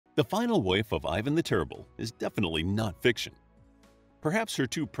The final wife of Ivan the Terrible is definitely not fiction. Perhaps her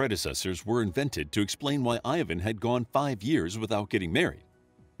two predecessors were invented to explain why Ivan had gone 5 years without getting married,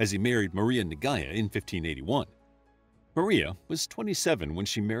 as he married Maria Nagaya in 1581. Maria was 27 when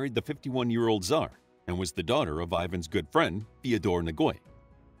she married the 51-year-old Tsar and was the daughter of Ivan's good friend, Fyodor Nagaya.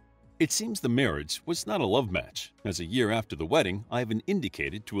 It seems the marriage was not a love match, as a year after the wedding, Ivan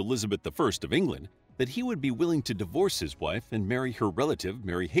indicated to Elizabeth I of England that he would be willing to divorce his wife and marry her relative,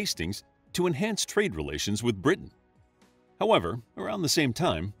 Mary Hastings, to enhance trade relations with Britain. However, around the same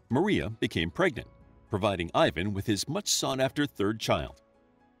time, Maria became pregnant, providing Ivan with his much sought-after third child.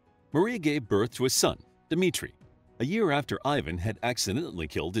 Maria gave birth to a son, Dmitri, a year after Ivan had accidentally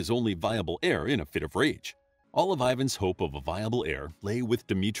killed his only viable heir in a fit of rage. All of Ivan's hope of a viable heir lay with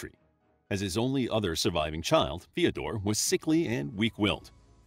Dmitri, as his only other surviving child, Fyodor, was sickly and weak-willed.